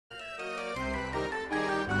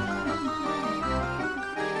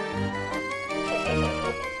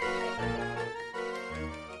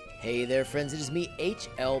Hey there friends, it is me,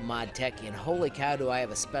 HLModTech, and holy cow do I have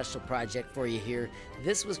a special project for you here.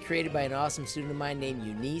 This was created by an awesome student of mine named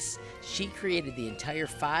Eunice. She created the entire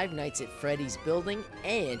 5 Nights at Freddy's building,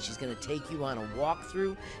 and she's going to take you on a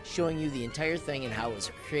walkthrough showing you the entire thing and how it was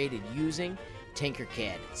created using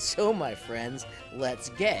Tinkercad. So my friends, let's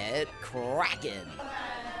get crackin'!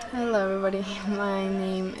 Hello everybody, my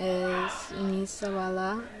name is Eunice.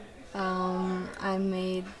 I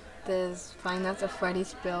made this 5 Nights at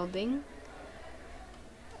Freddy's building.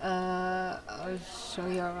 I'll show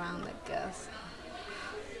you around, I guess.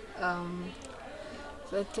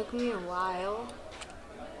 So it took me a while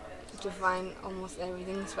to find almost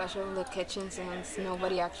everything, especially the kitchen, since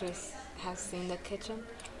nobody actually has seen the kitchen.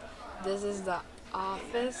 This is the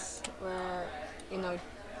office where, you know,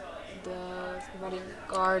 the security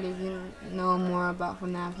guard, if you know more about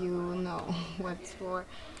FNAF, you know what it's for.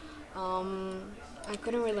 I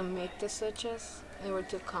couldn't really make the switches. They were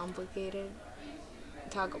too complicated.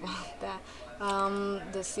 Talk about that.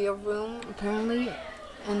 The seal room, apparently,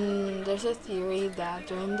 and there's a theory that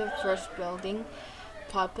during the first building,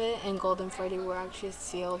 Puppet and Golden Freddy were actually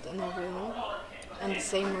sealed in a room, in the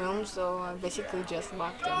same room, so I basically just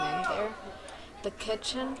locked them in there. The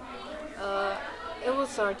kitchen, it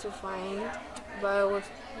was hard to find, but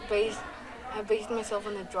I based myself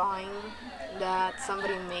on a drawing that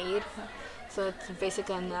somebody made. So it's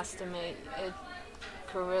basically an estimate. It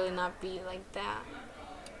could really not be like that.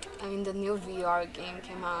 I mean, the new VR game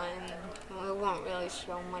came out and we won't really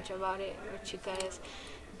show much about it with you guys.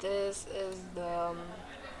 This is the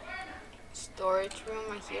storage room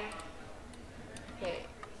right here. Okay.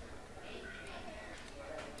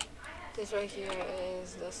 This right here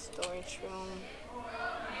is the storage room.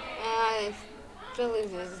 I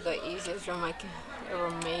believe this is the easiest room I can ever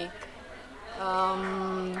make.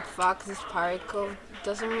 Fox's Pirate Cove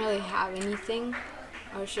doesn't really have anything.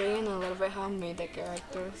 I'll show you in a little bit how I made the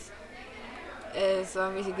characters.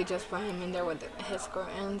 So basically just put him in there with his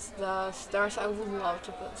curtains. The stars, I would love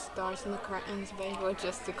to put stars in the curtains, but it was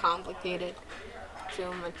just too complicated.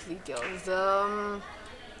 Too much details. The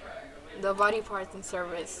body parts and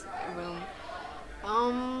service room.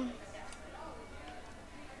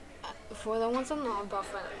 For the ones that know about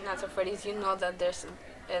Nights at Freddy's, you know that there's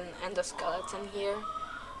an endoskeleton here,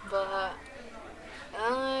 but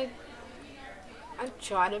I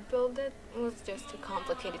tried to build it. It was just too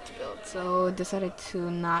complicated to build, so I decided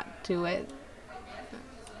to not do it.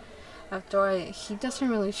 He doesn't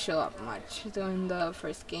really show up much during the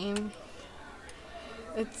first game.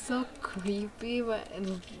 It's so creepy, but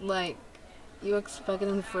it's like you expect it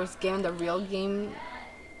in the first game. The real game,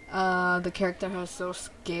 the character was so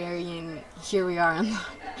scary, and here we are on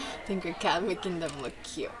Tinkercad making them look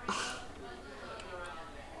cute.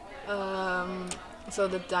 So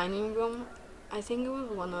the dining room, I think it was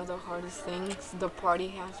one of the hardest things. The party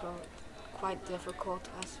hats were quite difficult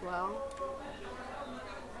as well.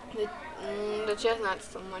 The chairs not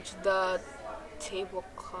so much. The table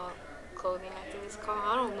clothing, I think it's called.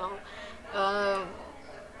 I don't know.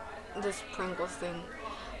 The sprinkles thing.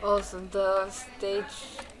 Also, the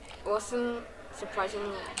stage wasn't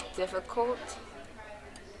surprisingly difficult.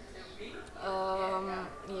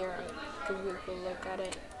 Here, give you a good look at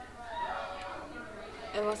it.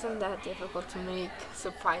 It wasn't that difficult to make,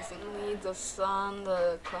 surprisingly. The sun,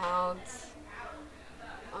 the clouds,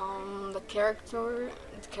 the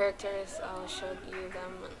characters, I'll show you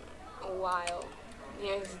them in a while.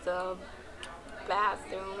 Here's the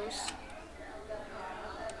bathrooms.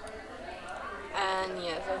 And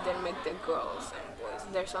yes, I did make the girls and boys.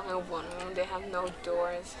 There's only one room. They have no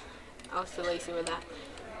doors. I was too lazy with that.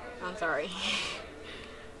 I'm sorry.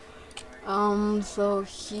 So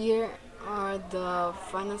here are the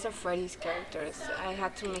 5 Nights at Freddy's characters. I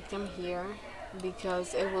had to make them here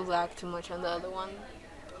because it would lag too much on the other one.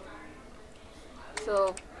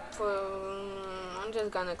 So I'm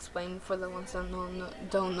just gonna explain for the ones that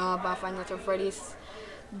don't know about 5 Nights at Freddy's.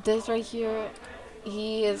 This right here,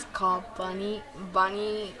 he is called Bunny.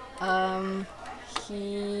 Bunny,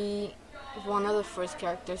 he is one of the first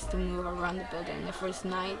characters to move around the building the first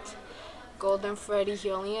night. Golden Freddy,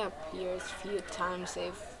 he only appears a few times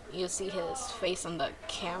if you see his face on the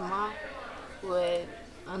camera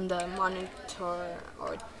on the monitor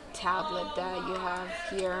or tablet that you have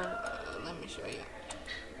here. Let me show you.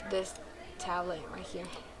 This tablet right here.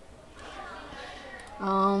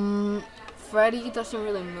 Freddy doesn't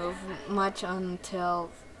really move much until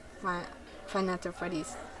 5 Nights at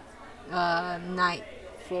Freddy's night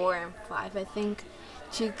 4 and 5, I think.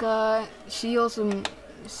 Chica, she also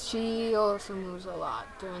moves a lot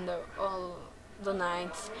during all the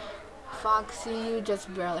nights. Foxy, you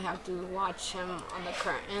just barely have to watch him on the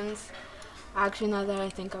curtains. Actually, now that I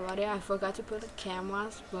think about it, I forgot to put the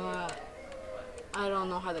cameras, but I don't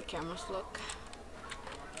know how the cameras look.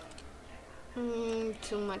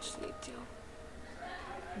 Too much detail.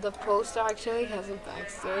 The poster actually has a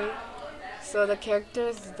backstory. So the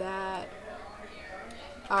characters that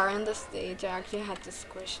are in the stage, I actually had to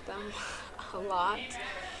squish them a lot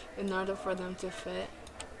in order for them to fit.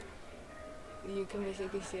 You can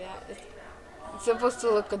basically see that. It's supposed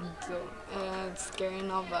to look scary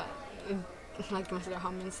and all, but like Mr.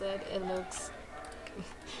 Hammond said, it looks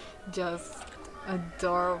just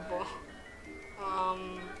adorable.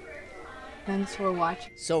 Thanks for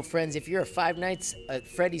watching. So friends, if you're a Five Nights at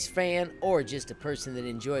Freddy's fan or just a person that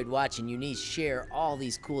enjoyed watching Eunice share all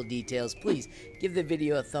these cool details, please give the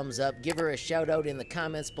video a thumbs up, give her a shout out in the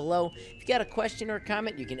comments below. If you got a question or a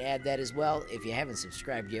comment, you can add that as well. If you haven't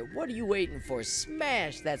subscribed yet, what are you waiting for?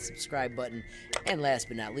 Smash that subscribe button. And last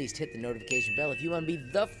but not least, hit the notification bell if you want to be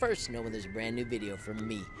the first to know when there's a brand new video from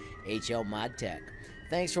me, HLModTech.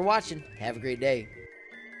 Thanks for watching. Have a great day.